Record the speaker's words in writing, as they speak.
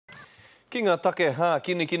Ki ngā take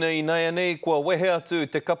hakinakina I nei kua wehe atu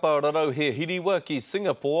Te Kapa Rarauhe Hiriwa ki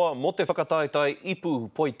Singapore mo te whakataetae Ipu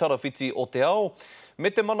Poitarawhiti o te ao, me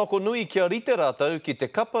te manako nui kia rite ratou ki Te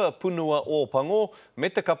Kapa Punua O-Pango me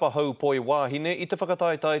te kapa haupoi waahine I te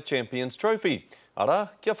whakataetae Champions Trophy. Ara,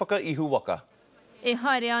 kia whakaihuwaka. E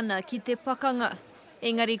haere ana ki te pakanga.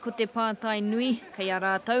 Engari ko te pātai nui, kei a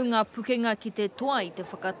rātou ngā pukenga ki te toa I te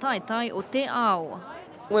whakataetae o te ao.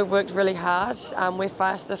 We've worked really hard. We're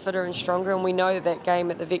faster, fitter and stronger, and we know that game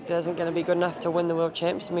at the Vector isn't going to be good enough to win the World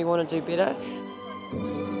Champs, and we want to do better.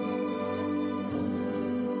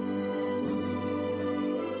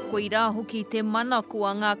 Ko I rā hoki te manako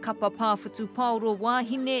a ngā kapa pāwhitu paoro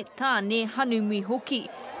waahine tāne hanumi hoki.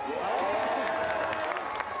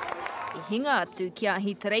 I hinga atu ki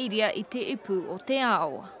ahi tareiria I te ipu o te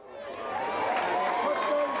ao.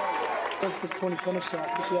 It was a disappointing finish,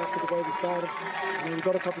 especially after the way we started. We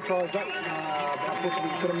got a couple of tries up, but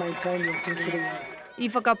unfortunately we couldn't maintain the intensity. I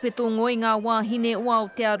whakapeto ngoi ngā wāhine o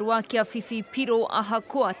Aotearoa kia whiwhi piro aha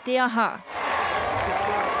koa te aha.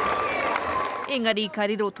 Engari ka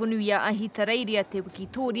riro tonu ia ahi tareiria te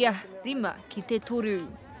wikitoria, rima ki te toru.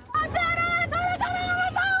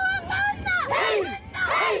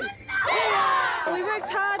 We worked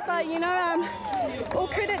hard, but you know, all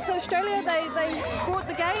credit to Australia. They brought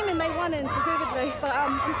the game and they won and deservedly. But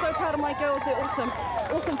I'm so proud of my girls. They're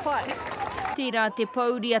awesome fight. Tērā te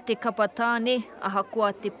pauri a te kapa tāne, aha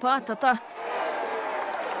koa te pātata.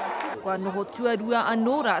 Kua noho tuarua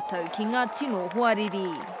anō rātou ki ngā tino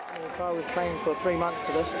hoariri. We've trained for 3 months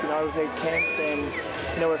for this. We've had camps and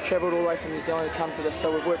we've travelled all the way from New Zealand to come to this.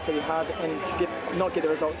 So we've worked pretty hard, and to not get the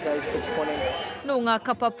result today is disappointing. No ngā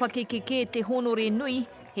kapa pakekeke te honore nui,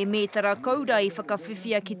 he mētara kaura I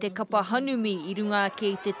whakawhiwhia ki te kapa hanumi I runga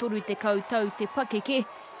ke te toru te kautau te pakeke,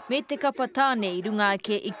 me te kapa tāne I runga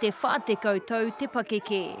ke I te wha te kautau te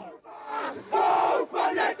pakeke.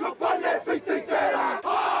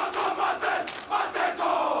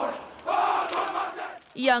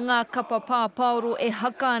 Ia ngā kapa pāpaoro e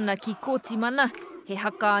haka ana ki Kotimana, he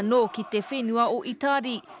haka anō ki te whenua o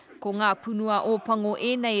Itari, ko ngā punua O-Pango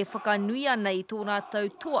ēnei e whakanui ana I tō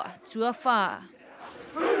rātou toa tua whā.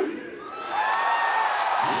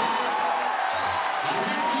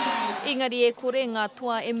 Engari e kore ngā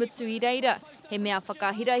toa e mutu I reira, he mea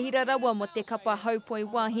whakahirahira rawa mo te kapa haupoi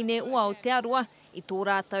waahine o Aotearoa, I tō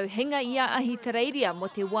rātou henga ia ahi tareiria mo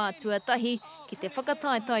te wā tuatahi ki te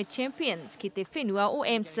whakataetae Champions ki te whenua o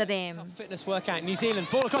Amsterdam. Fitness workout, New Zealand,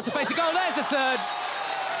 ball across the face of goal, there's the third!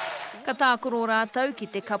 Ka tākoro rātou ki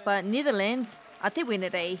te kapa Netherlands, a te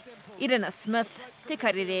Wenerei, Irina Smith, te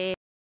karere.